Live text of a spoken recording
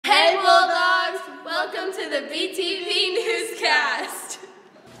the BTV Newscast.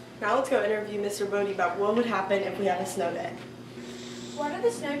 Now let's go interview Mr. Bodie about what would happen if we had a snow day. What are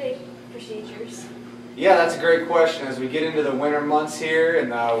the snow day procedures? Yeah, that's a great question. As we get into the winter months here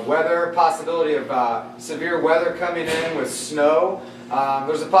and the weather, possibility of severe weather coming in with snow,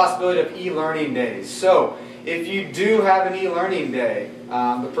 there's a possibility of e-learning days. So if you do have an e-learning day,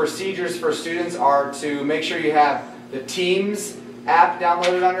 the procedures for students are to make sure you have the Teams app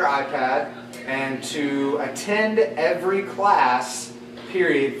downloaded on your iPad and to attend every class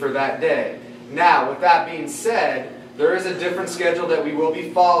period for that day. Now, with that being said, there is a different schedule that we will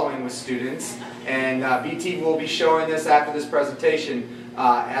be following with students, and BT will be showing this after this presentation,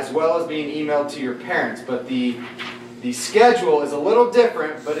 as well as being emailed to your parents. But the schedule is a little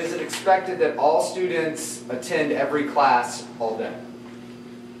different, but is it expected that all students attend every class all day?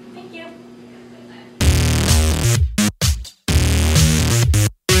 Thank you.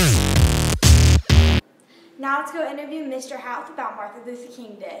 Now let's go interview Mr. Houth about Martin Luther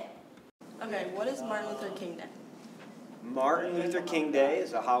King Day. Okay, what is Martin Luther King Day? Martin Luther King Day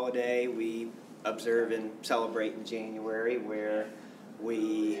is a holiday we observe and celebrate in January, where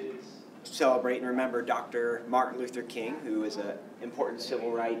we celebrate and remember Dr. Martin Luther King, who is an important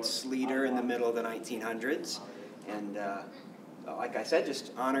civil rights leader in the middle of the 1900s. And like I said,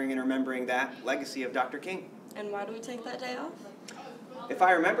 just honoring and remembering that legacy of Dr. King. And why do we take that day off? If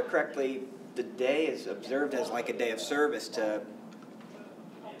I remember correctly, the day is observed as like a day of service to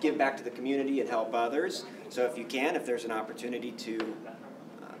give back to the community and help others. So if you can, if there's an opportunity to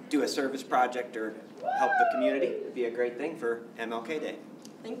do a service project or help the community, it'd be a great thing for MLK Day.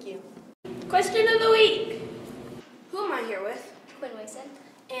 Thank you. Question of the week. Who am I here with? Quinn Wason.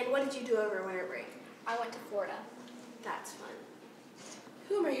 And what did you do over winter break? I went to Florida. That's fun.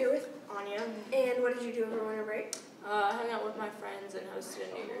 Who am I here with? Anya. And what did you do over winter break? Hung out with my friends and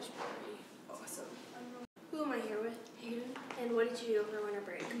hosted a New Year's party. Awesome. Who am I here with? Hayden. And what did you do over winter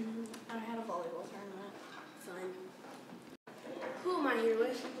break? I had a volleyball tournament. Fun. Who am I here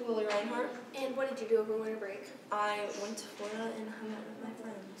with? Lily Reinhardt. And what did you do over winter break? I went to Florida and hung out with my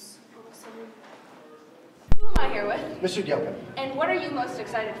friends. Awesome. Who am I here with? Mr. Gilpin. And what are you most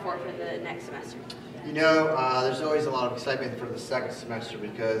excited for the next semester? You know, there's always a lot of excitement for the second semester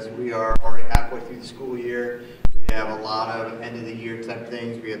because we are already halfway through the school year. We have a lot of end of the year type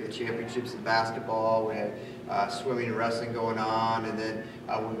things. We have the championships in basketball. We have swimming and wrestling going on, and then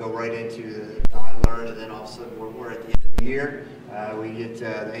we go right into the I Learn, and then all of a sudden we're at the end of the year. We get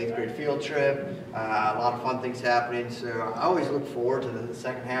the 8th grade field trip. A lot of fun things happening. So I always look forward to the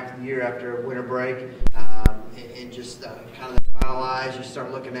second half of the year after winter break, and just kind of finalize. You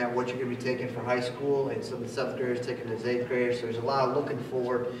start looking at what you're going to be taking for high school, and some of the 7th graders taking as 8th graders. So there's a lot of looking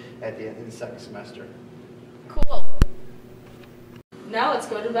forward at the end of the second semester. Cool. Now let's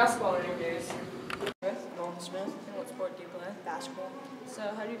go to basketball interviews. Nolan Smith. And what sport do you play? Basketball. So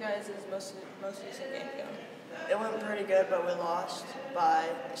how do you guys' most recent game go? It went pretty good, but we lost by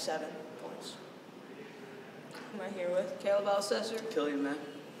 7 points. Who am I here with? Caleb Alcessor. Killian, man.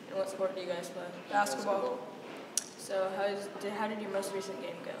 And what sport do you guys play? Basketball. So how did your most recent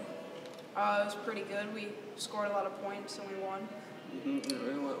game go? It was pretty good. We scored a lot of points and we won. It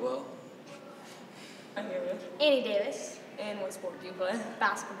really went well. I'm here with. Annie Davis. And what sport do you play?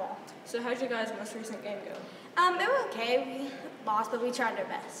 Basketball. So how'd your guys' most recent game go? It was okay. We lost, but we tried our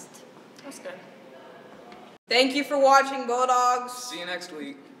best. That's good. Thank you for watching, Bulldogs. See you next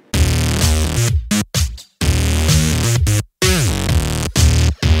week.